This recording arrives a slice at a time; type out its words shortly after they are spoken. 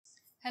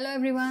Hello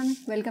everyone,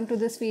 welcome to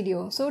this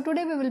video. So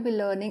today we will be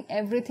learning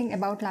everything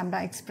about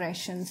lambda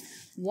expressions.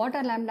 What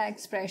are lambda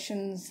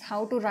expressions,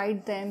 how to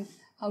write them,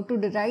 how to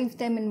derive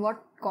them, in what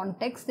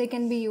context they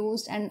can be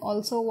used, and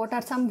also what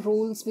are some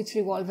rules which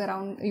revolve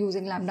around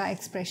using lambda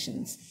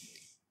expressions.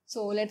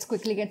 So let's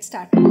quickly get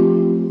started.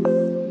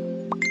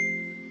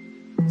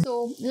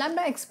 So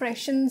lambda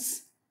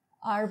expressions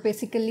are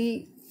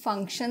basically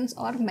functions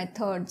or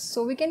methods.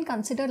 So we can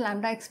consider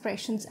lambda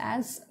expressions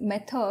as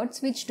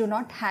methods which do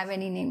not have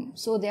any name.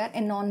 So they are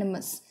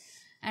anonymous,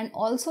 and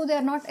also they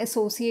are not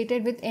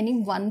associated with any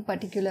one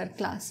particular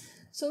class.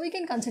 So we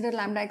can consider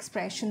lambda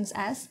expressions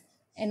as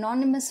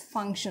anonymous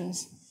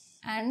functions,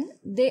 and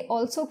they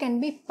also can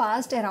be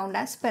passed around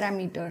as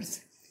parameters.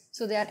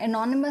 So they are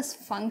anonymous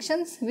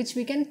functions which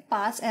we can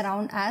pass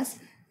around as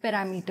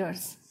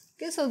parameters.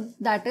 Okay, so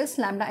that is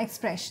lambda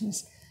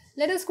expressions.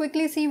 Let us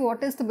quickly see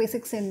what is the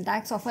basic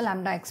syntax of a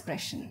lambda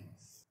expression.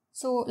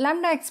 So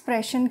lambda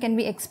expression can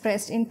be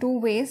expressed in two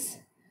ways.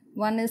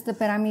 One is the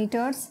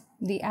parameters,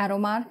 the arrow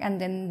mark, and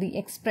then the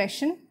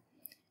expression.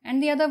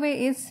 And the other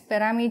way is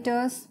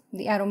parameters,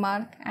 the arrow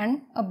mark,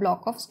 and a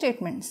block of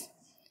statements.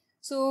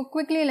 So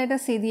quickly let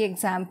us see the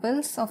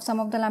examples of some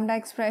of the lambda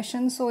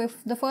expressions. So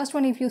if the first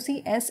one, if you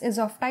see, S is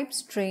of type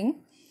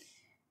string,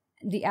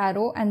 the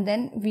arrow, and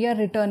then we are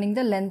returning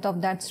the length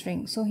of that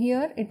string. So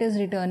here it is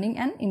returning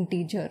an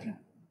integer.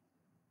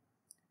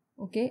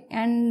 Okay,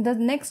 and the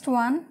next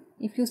one,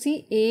 if you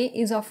see, A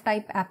is of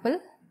type apple,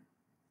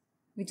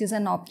 which is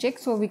an object.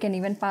 So we can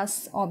even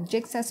pass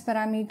objects as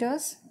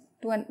parameters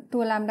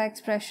to a lambda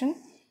expression,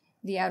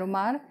 the arrow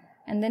mark,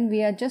 and then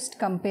we are just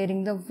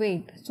comparing the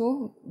weight.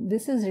 So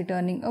this is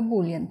returning a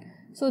boolean.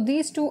 So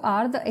these two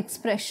are the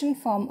expression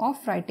form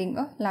of writing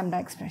a lambda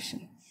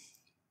expression.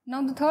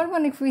 Now the third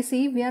one, if we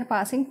see, we are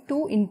passing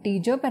two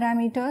integer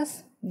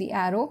parameters, the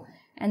arrow,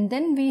 and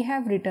then we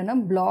have written a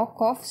block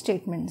of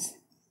statements,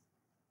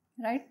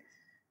 right?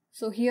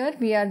 So here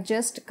we are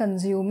just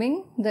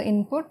consuming the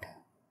input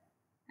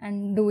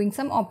and doing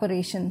some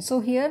operation. So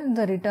here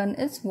the return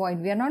is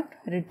void, we are not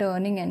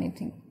returning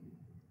anything.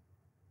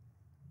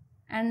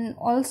 And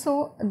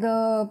also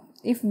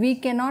if we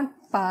cannot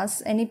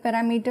pass any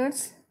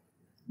parameters,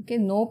 okay,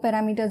 no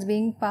parameters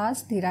being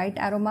passed, the right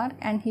arrow mark,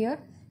 and here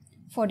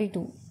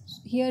 42.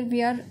 Here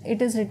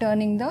it is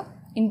returning the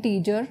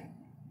integer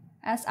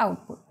as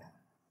output.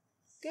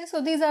 Okay,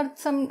 so these are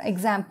some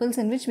examples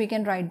in which we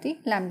can write the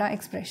lambda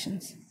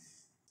expressions.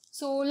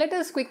 So let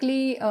us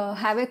quickly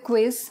have a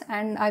quiz,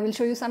 and I will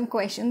show you some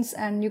questions,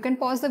 and you can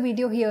pause the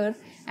video here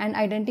and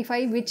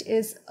identify which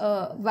is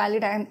a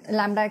valid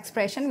lambda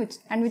expression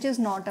which is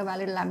not a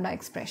valid lambda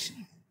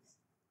expression.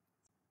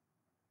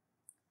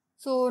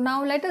 So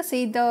now let us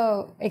see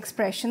the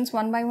expressions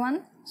one by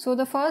one. So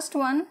the first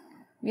one,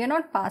 we are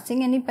not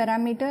passing any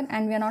parameter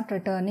and we are not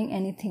returning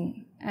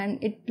anything, and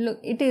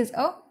it is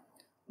a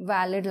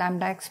valid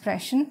lambda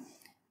expression.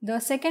 The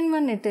second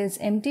one, it is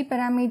empty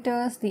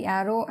parameters, the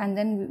arrow, and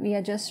then we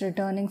are just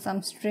returning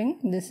some string.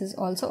 This is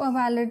also a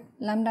valid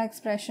lambda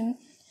expression.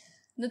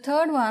 The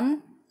third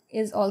one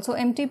is also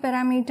empty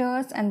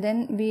parameters, and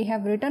then we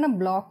have written a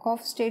block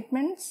of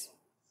statements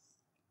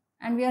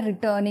and we are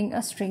returning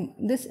a string.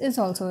 This is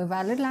also a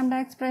valid lambda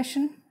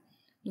expression.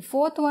 The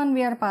fourth one,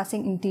 we are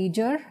passing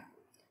integer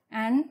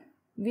and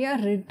we are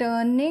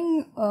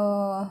returning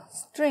a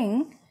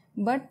string,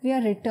 but we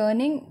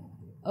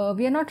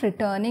are not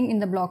returning in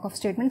the block of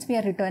statements, we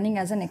are returning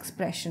as an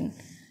expression.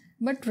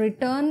 But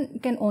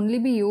return can only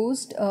be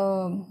used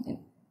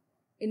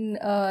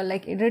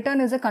like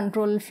return is a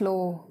control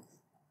flow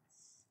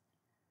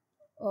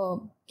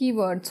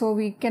keyword, so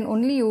we can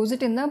only use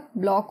it in the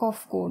block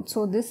of code.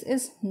 So this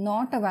is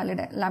not a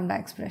valid lambda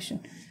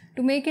expression.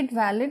 To make it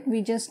valid, we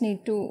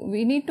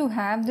need to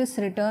have this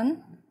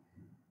return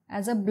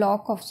as a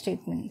block of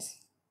statements.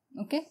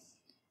 Okay,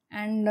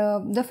 and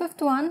the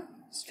fifth one,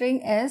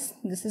 string S,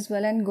 this is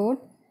well and good,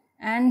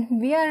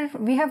 and we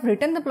have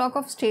written the block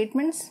of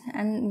statements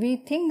and we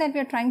think that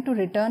we are trying to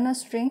return a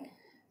string,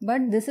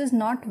 but this is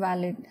not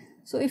valid.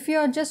 So if you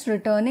are just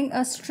returning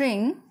a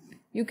string,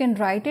 you can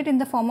write it in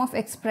the form of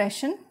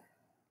expression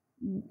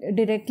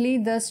directly,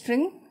 the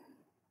string,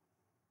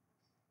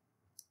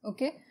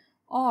 okay,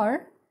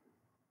 or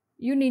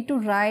you need to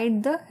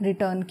write the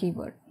return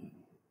keyword.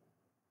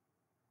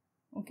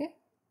 Okay,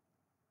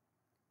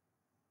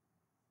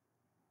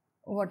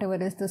 whatever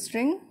is the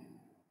string.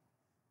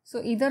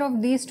 So either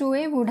of these two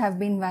ways would have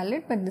been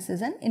valid, but this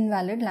is an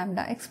invalid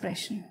lambda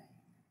expression.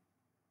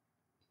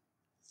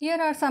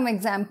 Here are some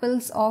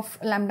examples of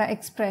lambda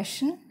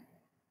expression.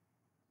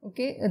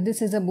 Okay,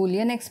 this is a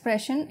boolean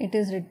expression. It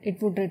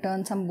would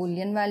return some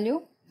boolean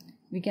value.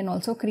 We can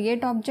also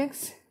create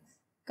objects,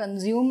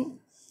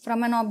 consume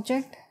from an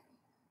object.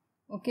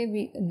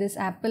 Okay, this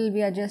apple,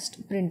 we are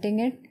just printing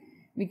it.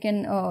 We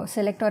can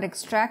select or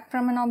extract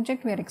from an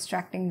object, we are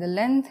extracting the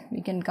length.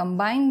 We can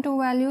combine two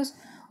values,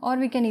 or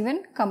we can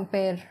even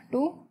compare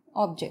two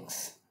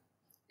objects.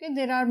 Okay,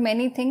 there are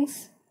many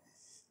things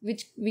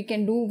which we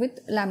can do with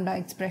lambda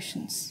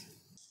expressions.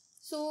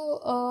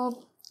 So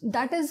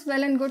that is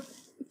well and good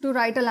to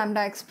write a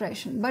lambda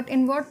expression. But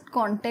in what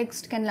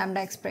context can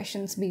lambda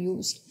expressions be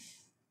used?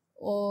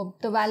 Or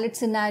the valid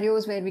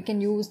scenarios where we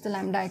can use the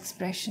lambda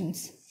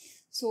expressions.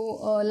 So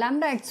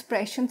lambda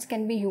expressions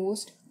can be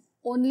used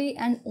only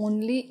and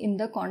only in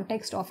the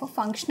context of a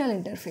functional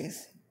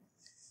interface.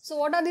 So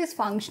what are these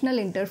functional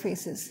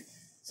interfaces?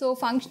 So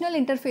functional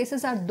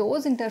interfaces are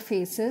those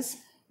interfaces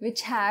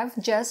which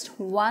have just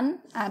one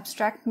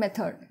abstract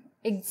method,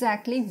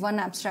 exactly one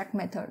abstract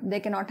method. They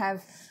cannot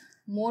have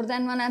more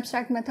than one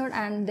abstract method,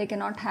 and they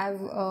cannot have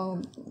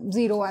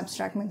 0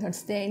 abstract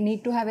methods. They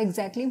need to have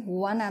exactly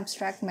one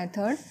abstract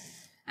method,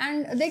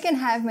 and they can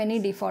have many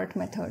default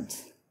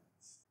methods.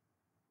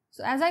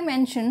 So as I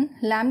mentioned,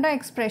 lambda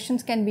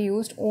expressions can be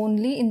used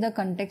only in the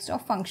context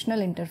of functional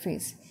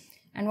interface.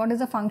 And what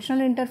is a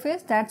functional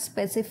interface? That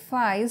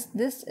specifies,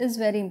 this is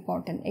very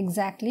important,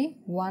 exactly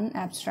one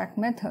abstract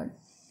method.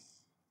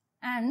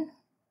 And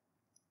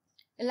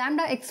a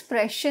lambda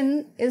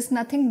expression is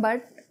nothing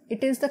but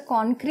it is the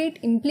concrete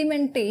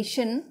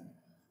implementation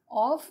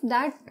of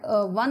that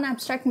one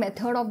abstract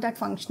method of that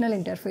functional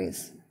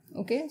interface.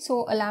 Okay,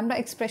 so a lambda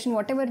expression,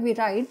 whatever we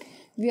write,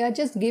 we are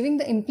just giving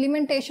the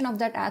implementation of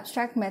that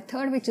abstract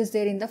method which is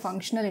there in the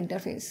functional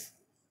interface.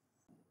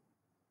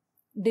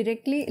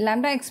 Directly,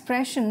 lambda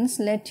expressions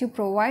let you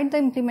provide the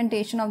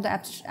implementation of the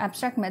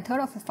abstract method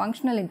of a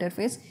functional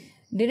interface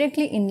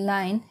directly in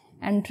line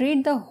and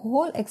treat the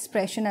whole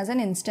expression as an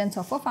instance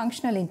of a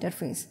functional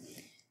interface.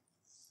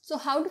 So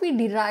how do we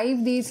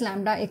derive these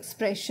lambda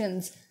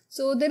expressions?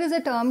 So there is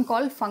a term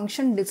called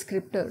function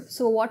descriptor.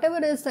 So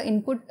whatever is the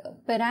input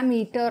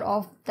parameter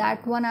of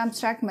that one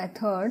abstract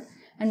method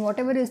and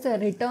whatever is the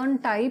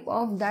return type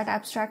of that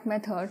abstract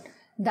method,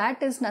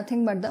 that is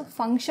nothing but the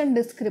function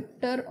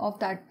descriptor of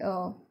that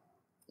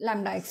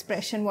lambda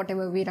expression,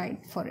 whatever we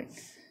write for it.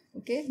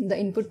 Okay, the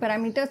input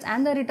parameters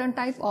and the return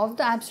type of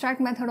the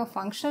abstract method of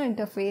functional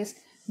interface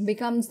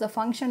becomes the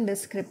function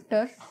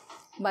descriptor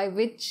by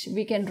which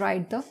we can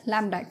write the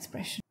lambda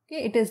expression.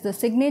 Okay, it is the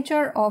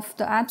signature of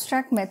the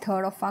abstract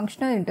method of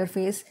functional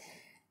interface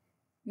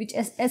which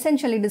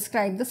essentially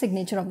describes the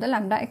signature of the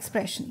lambda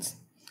expressions.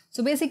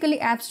 So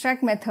basically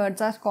abstract methods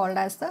are called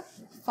as the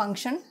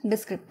function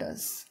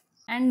descriptors.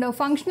 And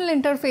functional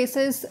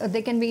interfaces,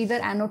 they can be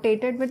either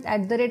annotated with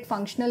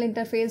 @functional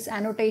interface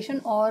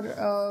annotation, or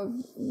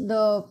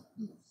the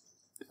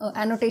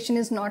annotation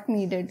is not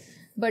needed.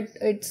 But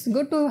it's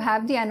good to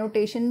have the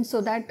annotation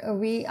so that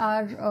we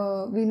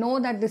know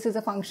that this is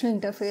a functional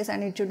interface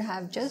and it should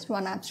have just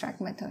one abstract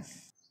method.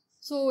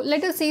 So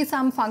let us see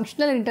some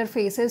functional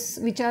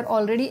interfaces which are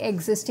already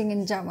existing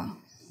in Java.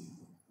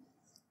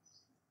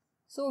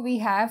 So we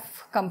have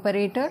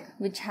comparator,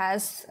 which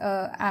has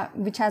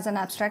an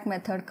abstract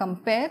method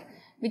compare,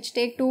 which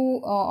take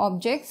two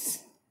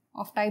objects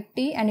of type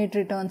t and it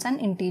returns an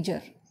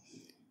integer.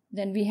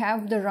 Then we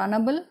have the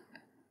runnable,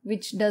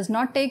 which does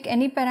not take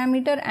any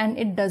parameter and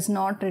it does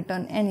not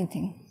return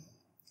anything.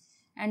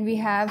 And we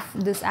have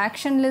this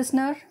action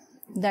listener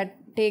that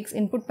takes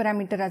input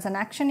parameter as an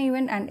action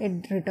event and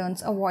it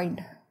returns a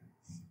void.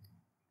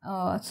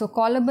 So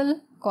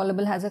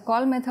callable has a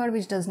call method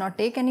which does not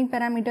take any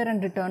parameter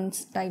and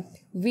returns type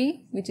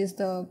v, which is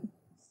the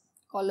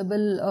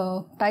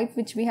callable type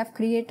which we have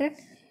created.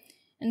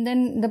 And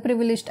then the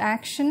privileged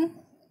action,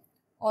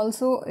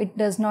 also it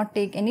does not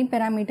take any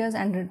parameters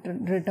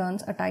and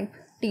returns a type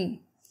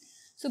t.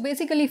 So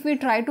basically if we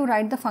try to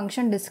write the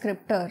function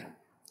descriptor,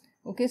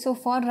 okay, so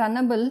for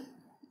runnable,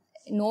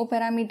 no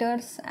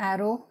parameters,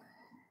 arrow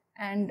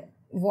and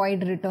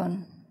void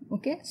return.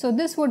 Okay, so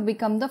this would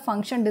become the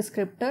function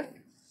descriptor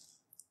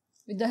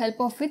with the help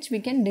of which we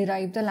can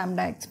derive the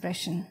lambda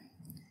expression.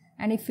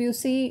 And if you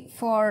see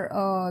for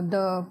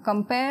the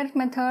compare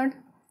method,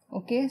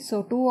 okay,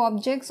 so two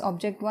objects,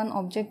 object 1,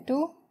 object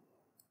 2,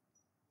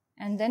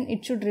 and then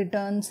it should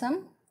return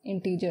some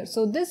integer.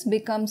 So this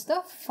becomes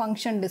the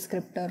function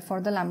descriptor for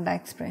the lambda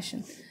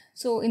expression.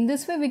 So in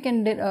this way we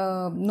can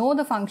know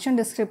the function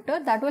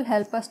descriptor that will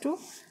help us to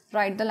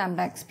write the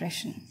lambda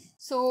expression.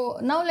 So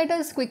now let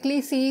us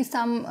quickly see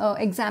some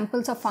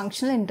examples of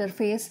functional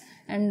interface,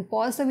 and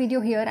pause the video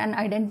here and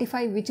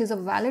identify which is a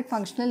valid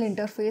functional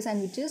interface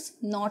and which is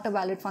not a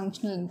valid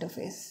functional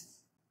interface.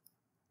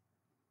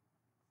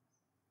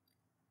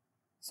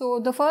 So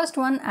the first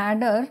one,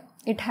 adder,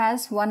 it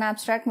has one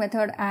abstract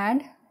method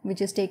add,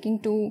 which is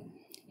taking two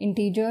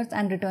integers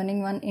and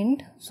returning one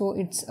int. So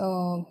it's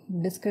a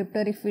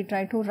descriptor. If we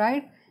try to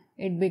write,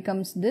 it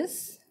becomes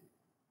this.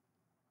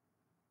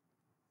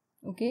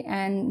 Okay,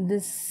 and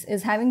this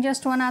is having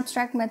just one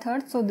abstract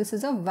method, so this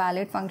is a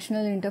valid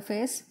functional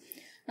interface.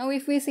 Now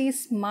if we see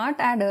smart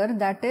adder,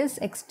 that is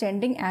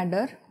extending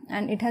adder,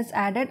 and it has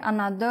added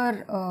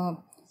another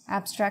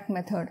abstract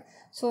method.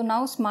 So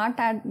now smart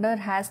adder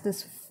has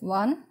this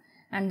one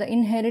and the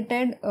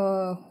inherited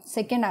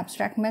second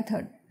abstract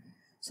method.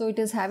 So it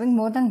is having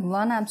more than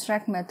one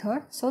abstract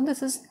method, so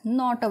this is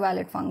not a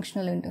valid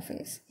functional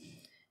interface.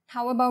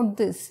 How about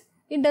this?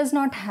 It does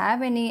not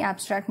have any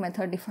abstract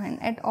method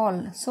defined at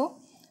all. So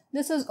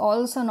this is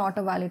also not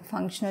a valid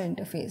functional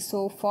interface.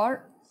 So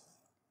for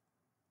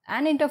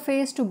an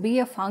interface to be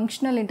a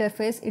functional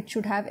interface, it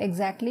should have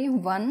exactly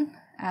one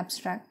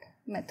abstract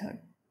method.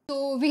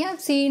 So we have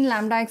seen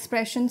lambda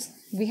expressions,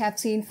 we have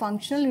seen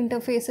functional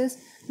interfaces.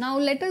 Now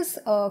let us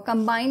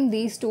combine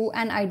these two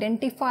and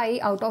identify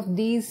out of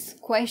these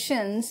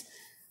questions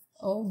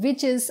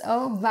which is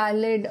a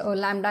valid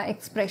lambda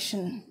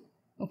expression.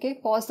 Okay,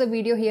 pause the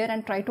video here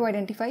and try to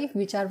identify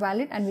which are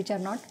valid and which are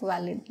not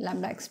valid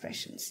lambda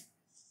expressions.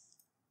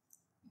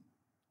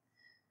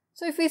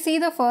 So if we see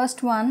the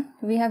first one,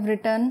 we have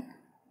written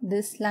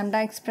this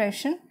lambda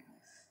expression.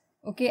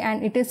 Okay,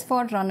 and it is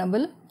for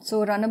runnable.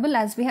 So runnable,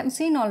 as we have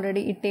seen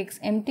already, it takes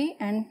empty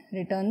and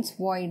returns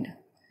void,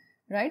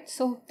 right?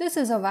 So this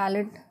is a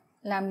valid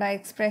lambda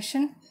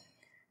expression.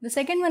 The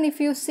second one, if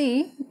you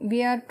see,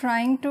 we are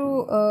trying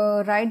to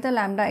write the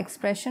lambda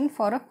expression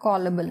for a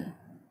callable.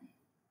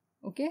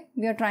 Okay,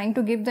 we are trying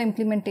to give the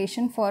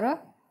implementation for a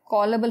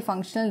callable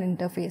functional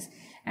interface,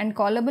 and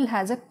callable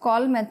has a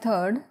call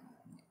method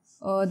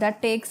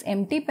that takes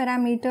empty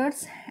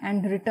parameters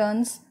and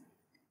returns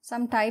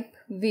some type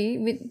v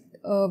with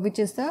which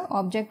is the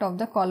object of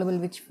the callable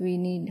which we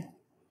need.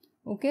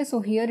 Okay,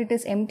 so here it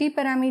is empty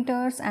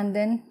parameters and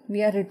then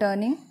we are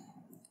returning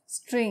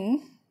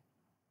string.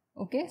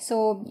 Okay,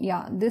 so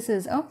yeah, this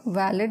is a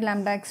valid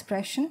lambda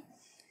expression.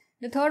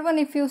 The third one,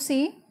 if you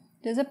see,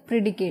 there is a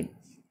predicate.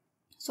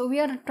 So we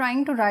are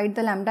trying to write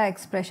the lambda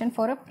expression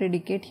for a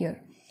predicate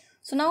here.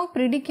 So now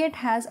predicate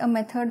has a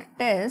method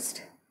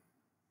test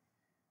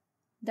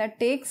that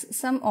takes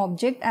some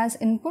object as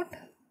input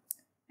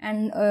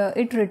and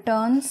it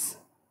returns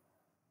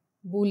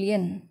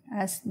boolean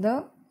as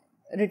the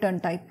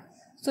return type.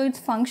 So its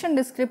function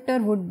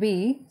descriptor would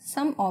be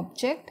some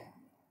object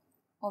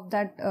of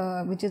that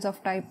which is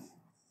of type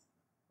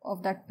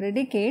of that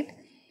predicate,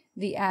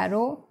 the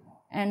arrow,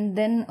 and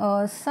then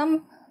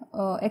some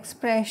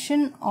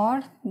expression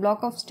or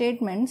block of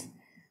statements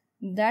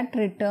that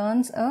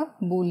returns a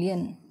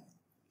boolean.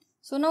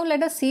 So now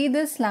let us see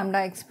this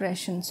lambda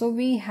expression. So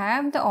we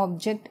have the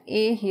object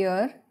a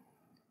here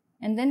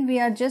and then we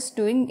are just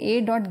doing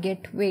a dot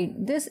get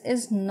weight. This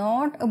is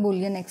not a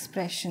boolean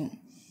expression.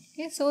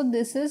 Okay, so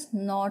this is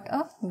not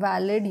a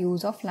valid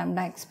use of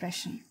lambda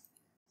expression.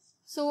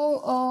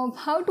 So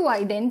how to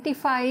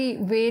identify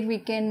where we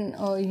can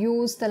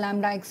use the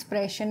lambda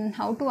expression,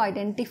 how to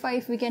identify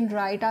if we can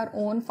write our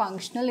own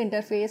functional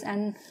interface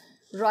and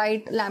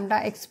write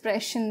lambda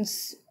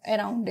expressions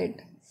around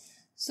it.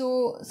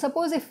 So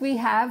suppose if we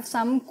have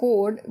some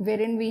code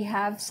wherein we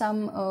have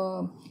some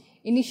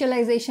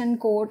initialization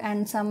code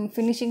and some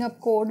finishing up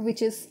code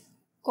which is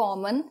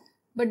common,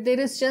 but there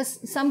is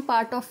just some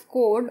part of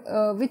code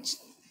which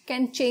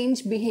can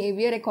change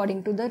behavior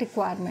according to the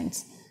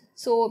requirements.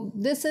 So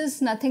this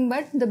is nothing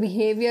but the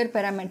behavior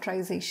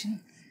parameterization,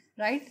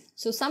 right?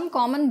 So some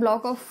common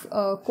block of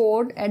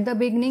code at the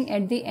beginning,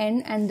 at the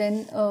end, and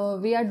then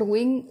we are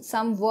doing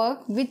some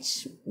work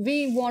which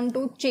we want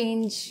to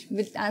change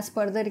with as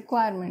per the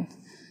requirement.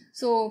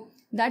 So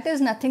that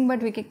is nothing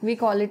but we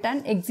call it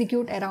an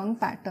execute around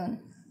pattern.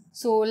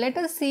 So let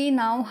us see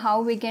now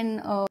how we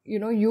can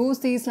use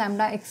these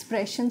lambda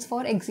expressions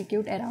for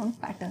execute around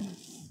pattern.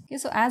 Okay,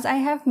 so as I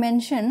have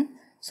mentioned,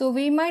 so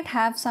we might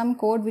have some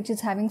code which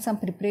is having some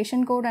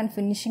preparation code and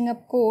finishing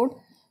up code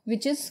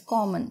which is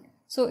common.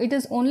 So it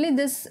is only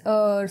this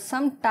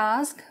some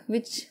task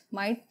which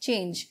might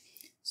change.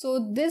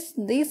 So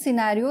these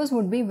scenarios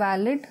would be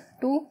valid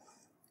to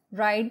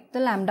write the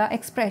lambda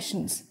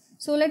expressions.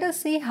 So let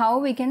us see how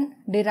we can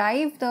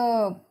derive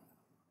the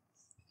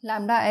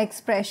lambda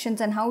expressions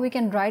and how we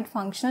can write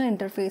functional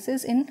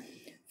interfaces in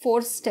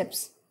 4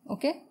 steps.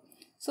 Okay,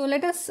 so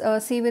let us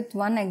see with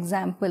one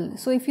example.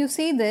 So if you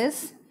see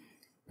this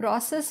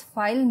process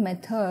file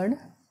method,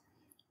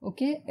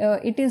 okay,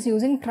 it is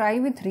using try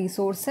with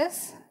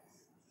resources,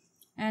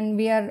 and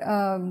we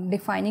are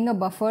defining a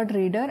buffered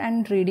reader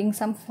and reading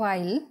some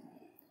file,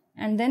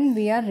 and then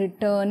we are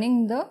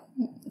returning the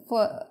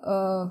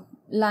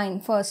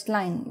first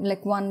line,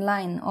 like one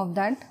line of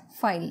that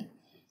file.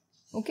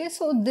 Okay,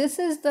 so this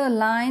is the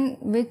line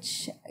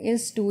which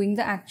is doing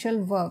the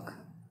actual work.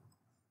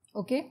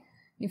 Okay,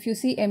 if you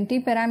see empty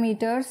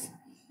parameters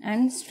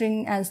and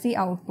string as the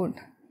output.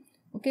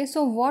 Okay,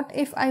 so what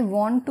if I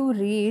want to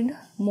read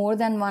more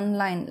than one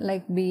line,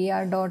 like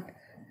br dot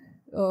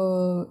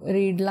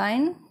read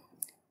line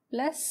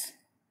plus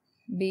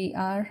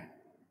br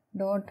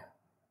dot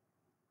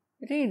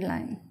read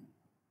line?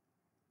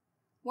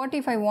 What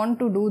if I want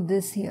to do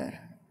this here?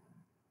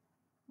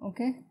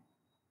 Okay,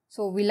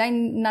 so will I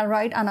now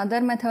write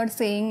another method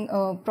saying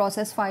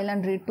process file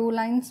and read 2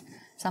 lines,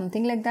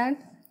 something like that?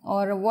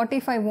 Or what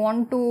if I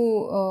want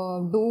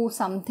to do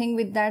something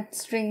with that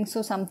string,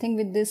 so something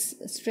with this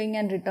string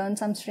and return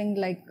some string,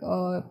 like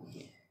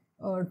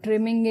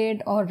trimming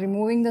it or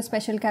removing the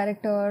special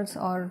characters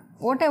or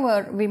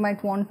whatever we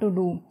might want to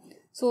do.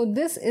 So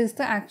this is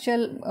the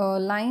actual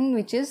line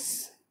which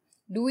is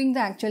doing the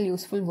actual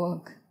useful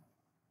work.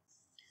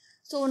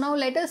 So now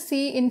let us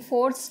see in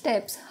 4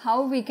 steps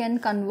how we can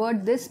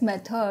convert this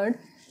method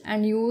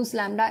and use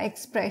lambda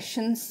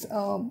expressions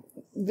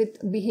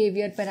with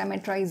behavior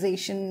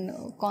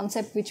parameterization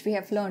concept which we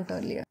have learned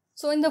earlier.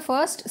 So in the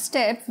first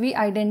step, we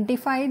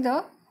identify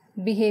the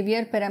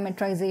behavior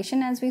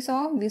parameterization. As we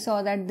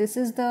saw that this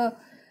is the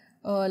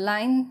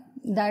line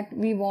that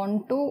we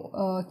want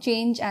to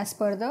change as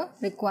per the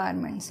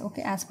requirements,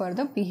 okay, as per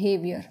the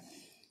behavior.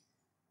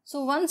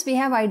 So once we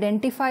have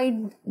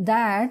identified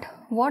that,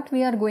 what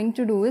we are going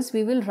to do is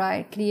we will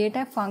create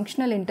a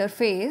functional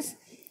interface,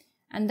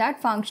 and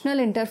that functional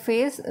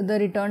interface, the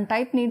return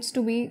type needs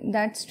to be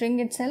that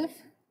string itself,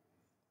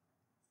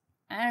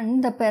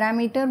 and the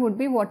parameter would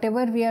be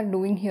whatever we are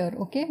doing here,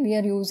 okay. We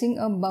are using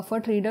a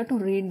buffered reader to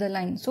read the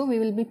line, so we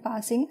will be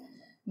passing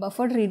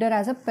buffered reader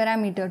as a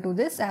parameter to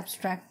this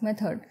abstract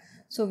method.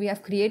 So we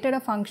have created a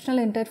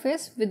functional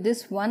interface with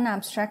this one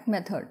abstract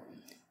method.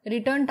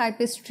 Return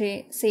type is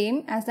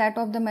same as that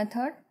of the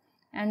method,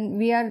 and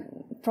we are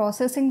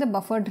processing the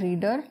buffered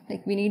reader,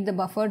 like we need the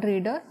buffered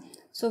reader,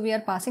 so we are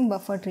passing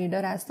buffered reader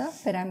as the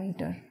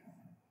parameter,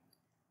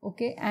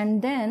 okay.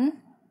 And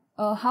then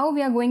how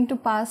we are going to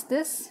pass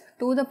this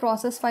to the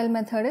process file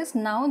method is,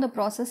 now the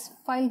process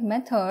file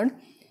method,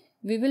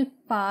 we will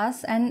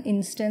pass an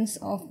instance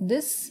of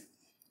this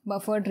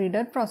buffered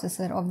reader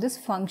processor, of this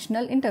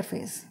functional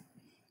interface,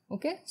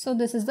 okay. So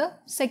this is the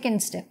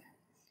second step.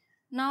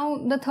 Now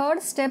the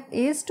third step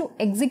is to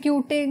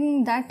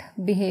executing that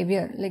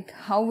behavior, like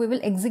how we will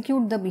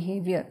execute the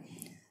behavior.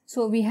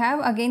 So we have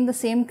again the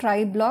same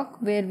try block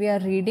where we are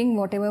reading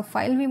whatever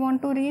file we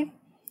want to read,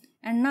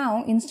 and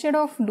now instead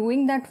of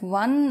doing that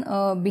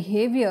one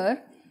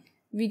behavior,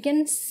 we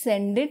can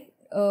send it,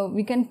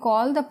 we can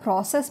call the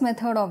process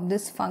method of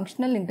this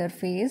functional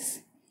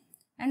interface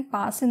and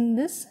pass in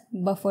this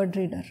buffered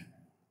reader,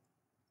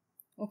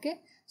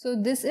 okay. So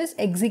this is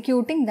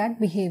executing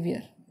that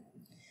behavior.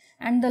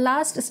 And the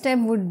last step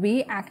would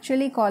be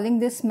actually calling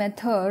this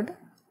method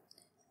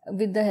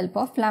with the help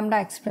of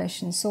lambda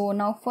expressions. So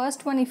now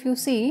first one, if you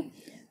see,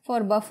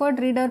 for buffered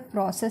reader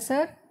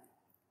processor,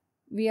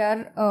 we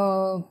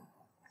are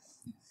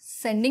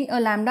sending a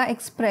lambda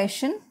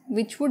expression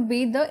which would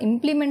be the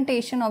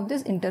implementation of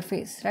this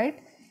interface,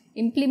 right?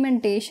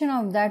 Implementation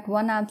of that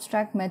one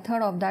abstract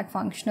method of that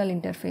functional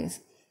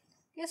interface.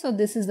 Okay, so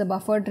this is the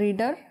buffered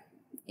reader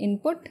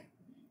input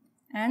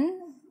and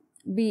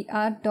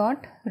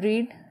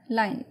br.read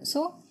line.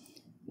 So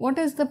what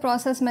is the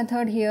process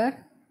method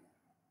here?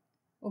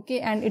 Okay,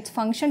 and its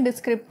function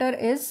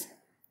descriptor is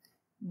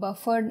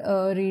buffered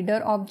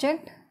reader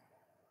object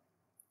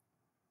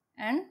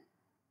and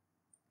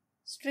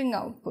string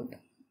output,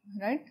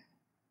 right?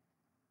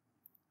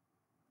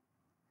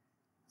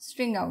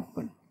 String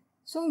output.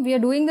 So we are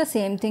doing the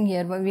same thing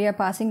here, but we are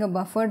passing a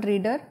buffered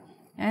reader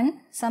and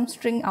some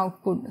string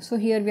output. So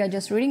here we are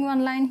just reading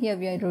one line, here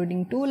we are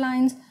reading two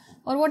lines,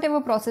 or whatever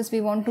process we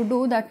want to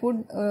do that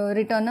would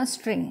return a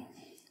string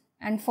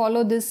and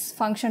follow this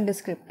function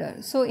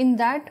descriptor. So in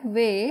that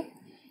way,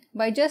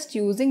 by just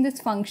using this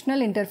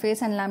functional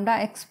interface and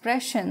lambda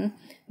expression,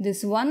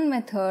 this one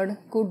method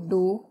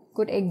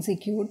could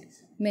execute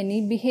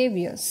many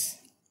behaviors.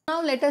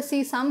 Now let us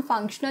see some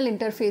functional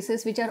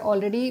interfaces which are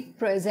already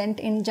present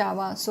in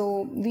Java.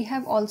 So we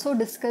have also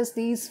discussed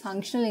these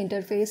functional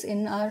interface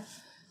in our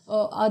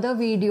other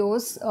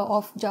videos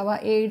of Java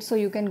 8, so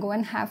you can go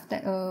and have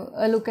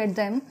a look at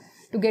them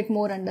to get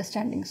more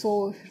understanding.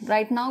 So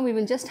right now we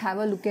will just have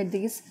a look at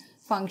these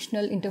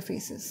functional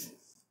interfaces.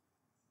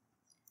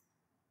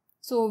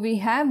 So we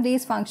have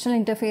these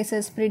functional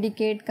interfaces: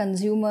 predicate,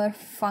 consumer,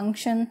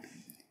 function,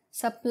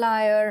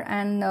 supplier,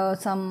 and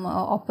some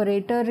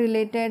operator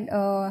related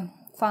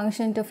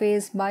function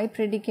interface, by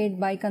predicate,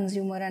 by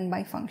consumer, and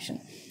by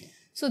function.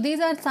 So these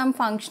are some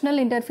functional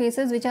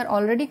interfaces which are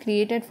already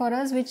created for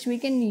us, which we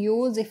can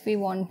use if we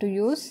want to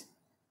use,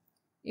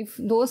 if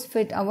those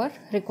fit our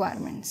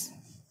requirements.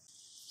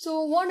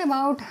 So what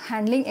about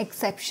handling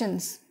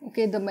exceptions?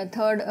 Okay, the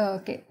method,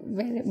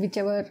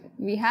 whichever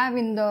we have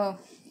in the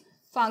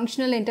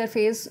functional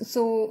interface.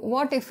 So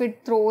what if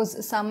it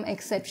throws some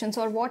exceptions,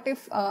 or what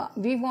if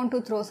we want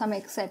to throw some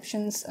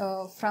exceptions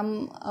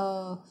from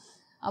our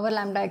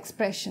lambda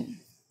expression?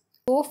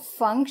 So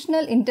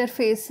functional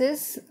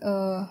interfaces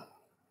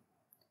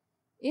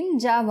in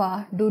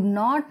Java do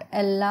not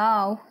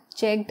allow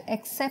checked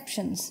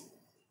exceptions.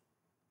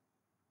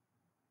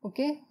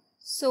 Okay,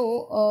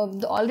 so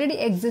the already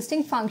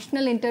existing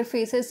functional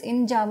interfaces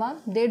in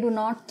Java, they do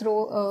not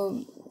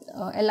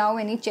allow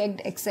any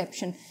checked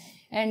exception.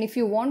 And if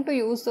you want to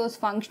use those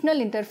functional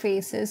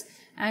interfaces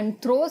and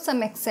throw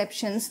some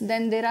exceptions,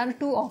 then there are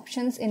two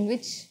options in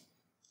which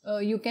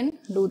you can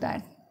do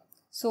that.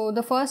 So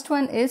the first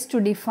one is to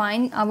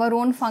define our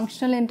own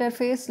functional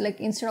interface.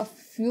 Like instead of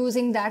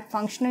using that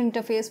functional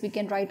interface, we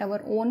can write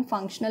our own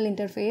functional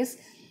interface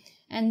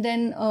and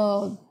then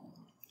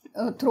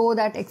throw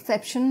that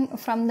exception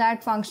from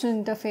that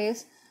functional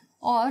interface.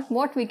 Or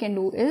what we can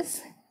do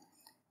is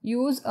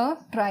use a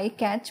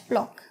try-catch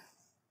block.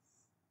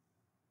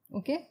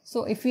 Okay,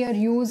 so if we are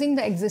using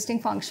the existing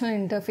functional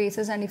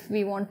interfaces and if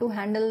we want to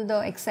handle the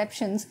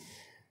exceptions,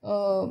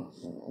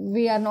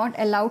 we are not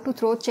allowed to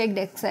throw checked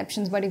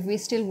exceptions, but if we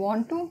still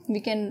want to,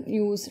 we can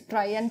use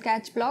try and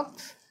catch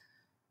blocks,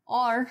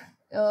 or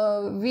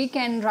we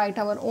can write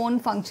our own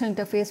functional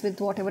interface with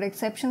whatever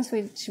exceptions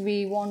which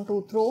we want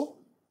to throw,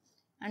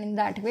 and in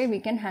that way we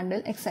can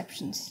handle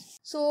exceptions.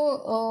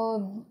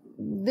 So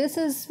this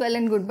is well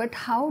and good, but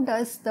how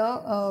does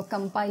the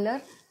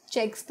compiler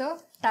checks the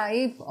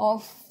type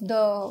of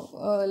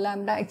the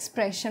lambda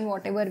expression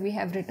whatever we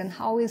have written?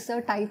 How is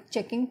the type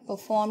checking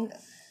performed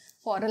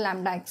for a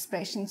lambda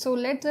expression? So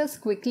let us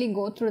quickly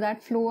go through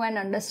that flow and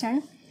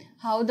understand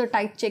how the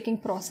type checking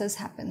process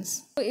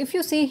happens. So if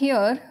you see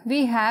here,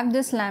 we have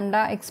this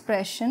lambda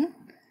expression,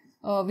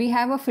 we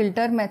have a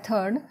filter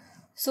method.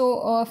 So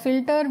a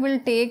filter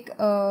will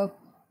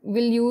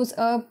use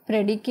a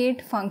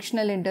predicate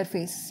functional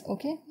interface.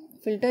 Okay,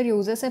 filter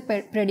uses a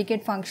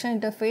predicate functional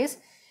interface,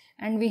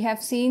 and we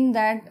have seen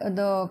that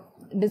the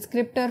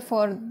descriptor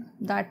for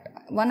that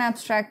one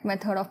abstract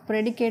method of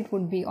predicate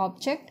would be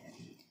object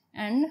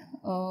and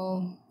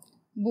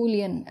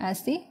boolean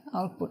as the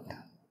output.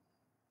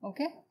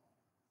 Okay,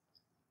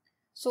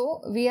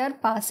 so we are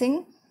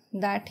passing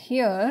that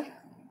here.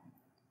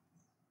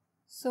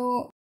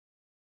 So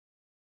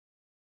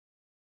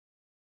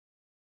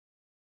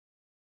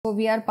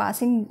we are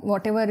passing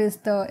whatever is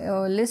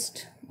the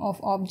list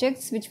of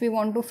objects which we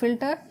want to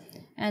filter,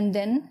 and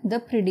then the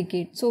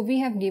predicate. So we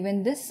have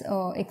given this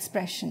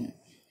expression.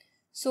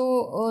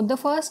 So the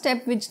first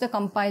step which the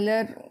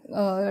compiler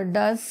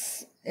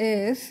does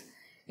is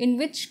in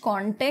which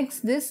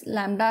context this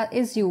lambda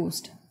is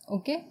used.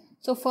 Okay,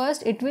 so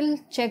first it will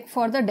check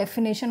for the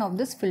definition of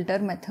this filter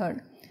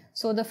method.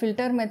 So the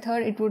filter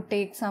method, it would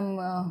take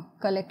some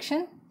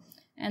collection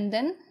and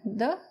then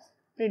the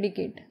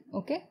predicate.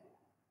 Okay,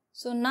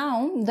 so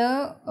now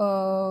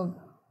the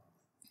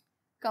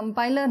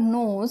compiler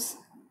knows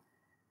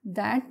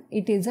that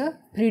it is a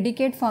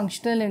predicate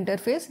functional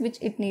interface which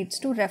it needs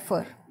to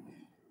refer.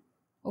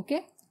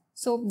 Okay,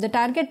 so the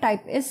target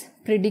type is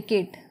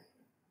predicate.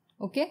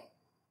 Okay,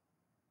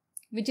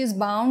 which is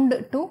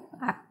bound to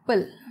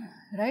apple,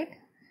 right?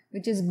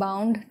 Which is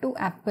bound to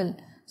apple.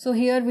 So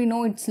here we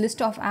know it's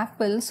list of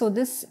apple. So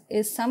this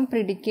is some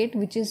predicate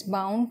which is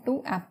bound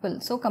to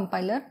apple. So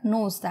compiler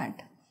knows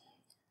that.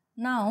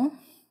 Now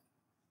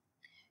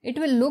it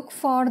will look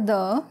for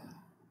the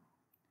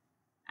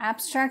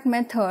abstract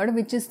method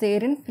which is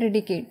there in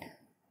predicate,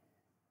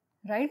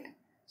 right?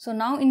 So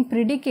now in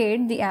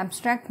predicate, the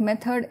abstract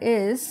method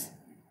is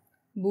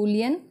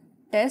boolean,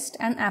 test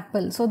and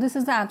apple. So this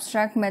is the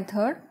abstract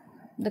method.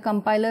 The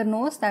compiler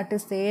knows that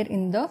is there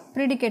in the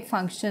predicate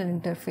functional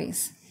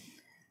interface.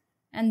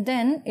 And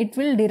then it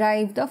will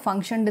derive the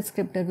function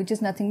descriptor, which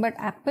is nothing but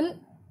apple,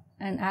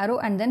 an arrow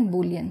and then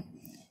boolean.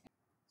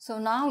 So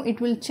now it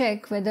will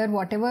check whether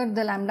whatever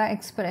the lambda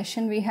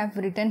expression we have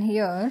written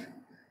here,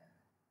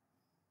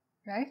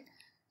 right?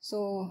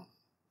 So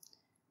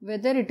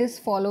whether it is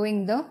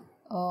following the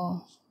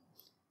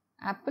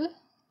apple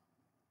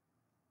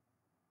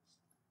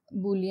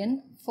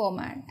boolean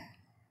format,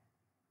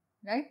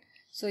 right?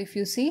 So if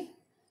you see,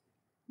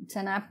 it's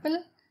an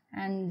apple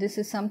and this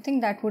is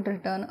something that would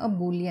return a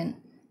boolean.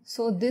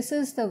 So this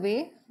is the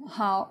way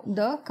how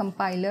the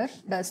compiler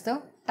does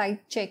the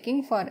type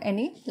checking for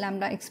any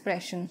lambda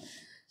expression.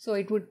 So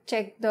it would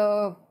check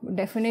the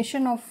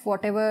definition of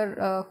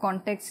whatever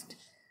context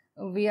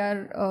we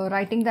are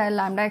writing the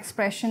lambda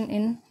expression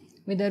in,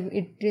 whether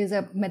it is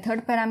a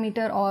method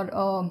parameter or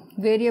a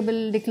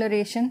variable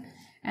declaration,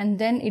 and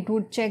then it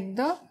would check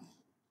the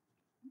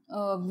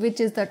which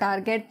is the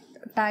target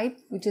type,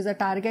 which is a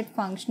target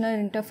functional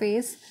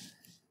interface.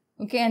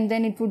 Okay, and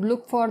then it would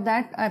look for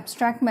that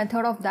abstract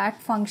method of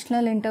that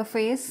functional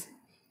interface,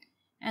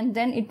 and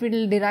then it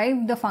will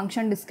derive the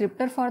function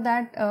descriptor for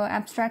that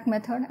abstract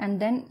method, and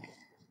then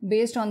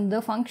based on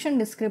the function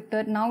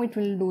descriptor, now it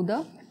will do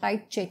the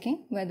type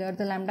checking whether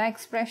the lambda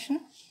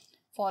expression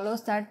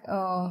follows that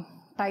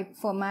type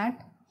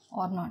format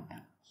or not.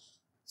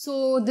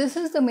 So this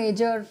is the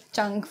major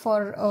chunk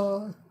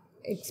for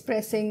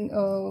expressing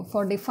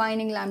for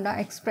defining lambda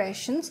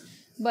expressions,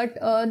 but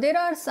there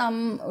are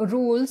some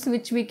rules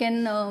which we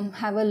can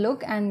have a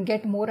look and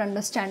get more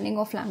understanding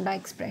of lambda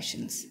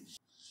expressions.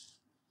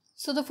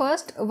 So the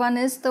first one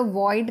is the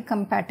void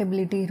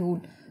compatibility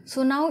rule.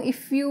 So now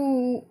if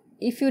you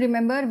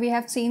remember, we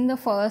have seen the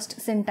first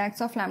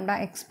syntax of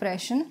lambda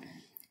expression,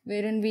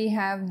 wherein we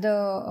have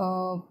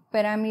the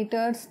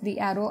parameters, the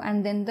arrow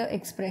and then the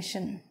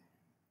expression.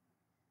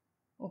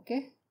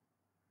 Okay,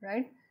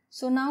 right?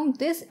 So now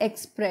this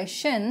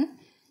expression,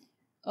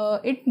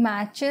 it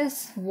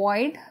matches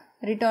void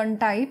return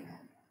type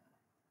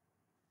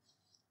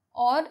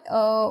or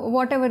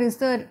whatever is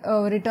the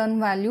return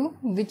value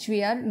which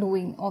we are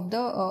doing of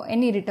the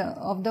any return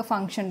of the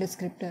function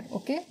descriptor.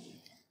 Okay,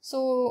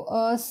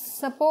 so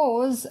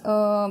suppose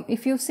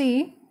if you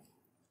see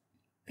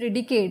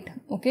predicate,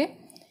 okay,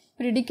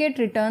 predicate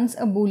returns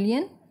a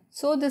boolean,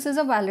 so this is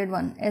a valid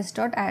one,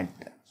 s.add.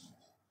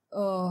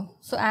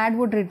 So add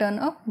would return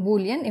a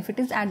boolean if it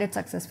is added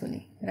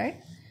successfully, right?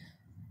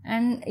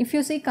 And if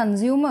you see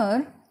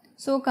consumer,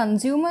 So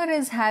consumer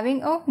is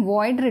having a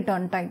void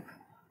return type.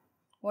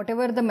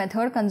 Whatever the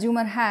method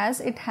consumer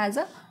has, it has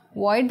a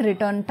void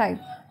return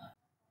type.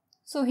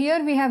 So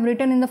here we have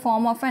written in the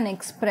form of an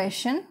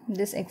expression,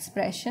 this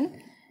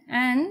expression,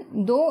 and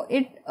though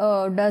it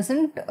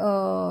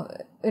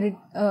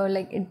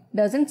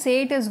doesn't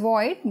say it is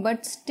void,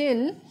 but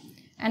still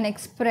an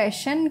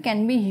expression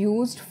can be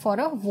used for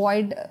a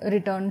void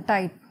return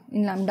type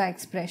in lambda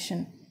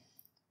expression.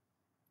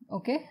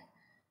 Okay,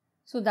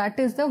 so that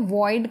is the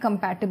void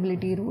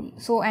compatibility rule.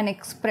 So an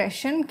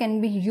expression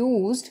can be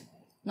used,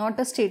 not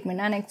a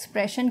statement, an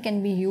expression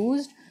can be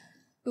used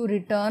to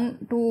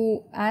return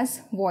to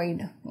as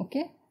void,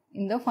 okay,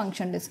 in the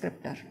function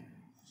descriptor.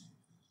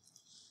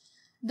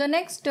 The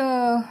next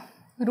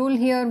rule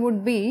here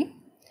would be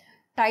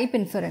type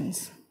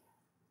inference.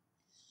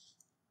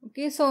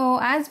 Okay, so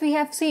as we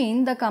have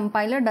seen, the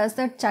compiler does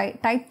the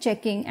type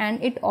checking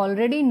and it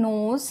already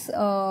knows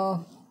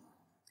the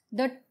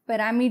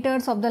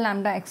parameters of the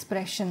lambda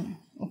expression.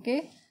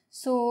 Okay,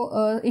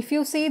 so if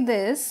you see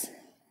this,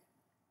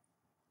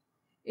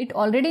 it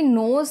already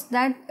knows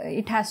that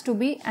it has to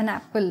be an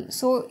apple,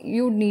 so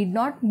you need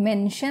not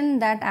mention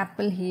that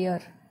apple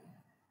here.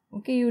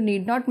 Okay, you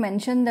need not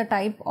mention the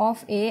type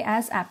of A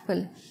as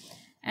apple.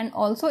 And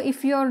also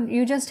if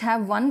you just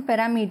have one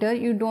parameter,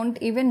 you don't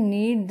even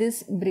need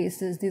these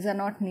braces, these are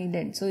not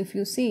needed. So if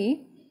you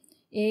see,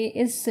 A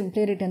is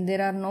simply written,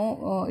 there are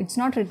no it's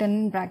not written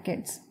in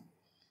brackets.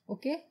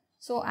 Okay,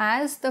 so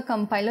as the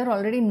compiler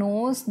already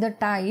knows the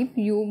type,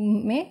 you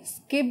may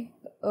skip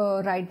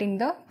writing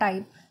the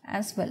type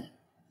as well.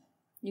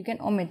 You can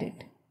omit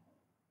it.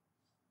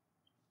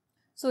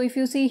 So if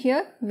you see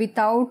here,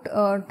 without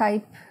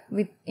type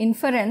with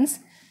inference,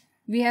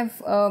 we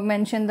have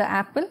mentioned the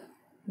apple,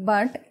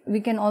 but we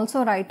can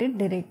also write it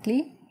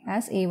directly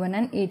as A1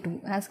 and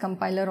A2. As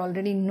compiler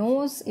already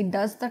knows, it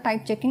does the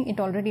type checking, it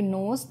already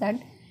knows that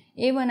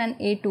A1 and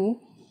A2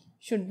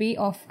 should be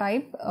of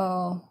type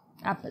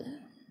apple,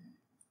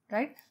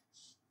 right?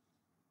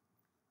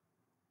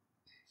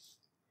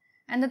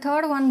 And the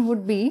third one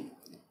would be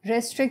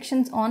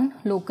restrictions on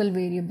local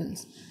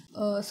variables.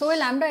 So a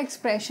lambda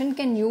expression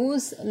can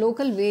use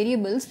local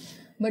variables,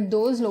 but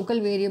those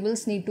local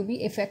variables need to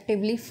be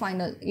effectively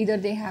final. Either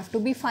they have to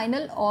be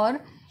final,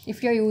 or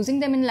if you are using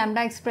them in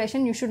lambda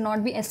expression, you should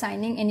not be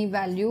assigning any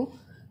value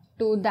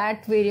to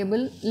that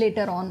variable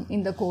later on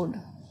in the code.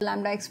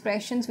 Lambda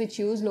expressions which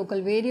use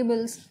local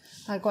variables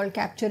are called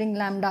capturing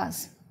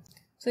lambdas.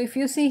 So if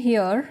you see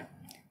here,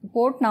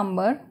 port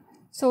number,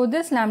 so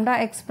this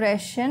lambda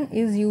expression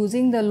is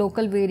using the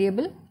local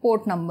variable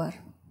port number.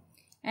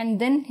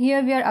 And then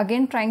here we are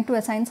again trying to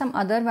assign some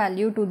other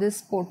value to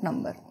this port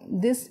number.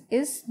 This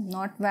is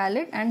not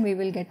valid and we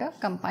will get a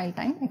compile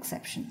time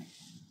exception.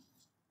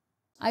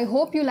 I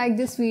hope you like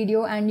this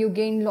video and you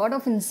gained a lot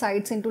of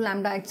insights into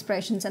lambda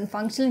expressions and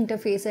functional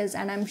interfaces,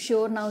 and I'm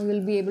sure now you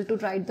will be able to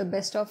write the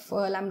best of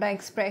lambda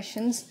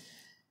expressions.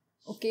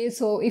 Okay,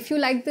 so if you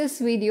like this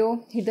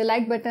video, hit the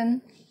like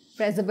button,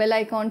 press the bell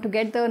icon to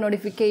get the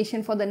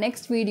notification for the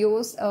next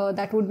videos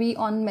that would be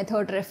on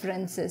method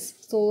references.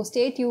 So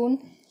stay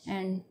tuned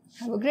and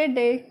have a great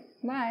day.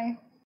 Bye.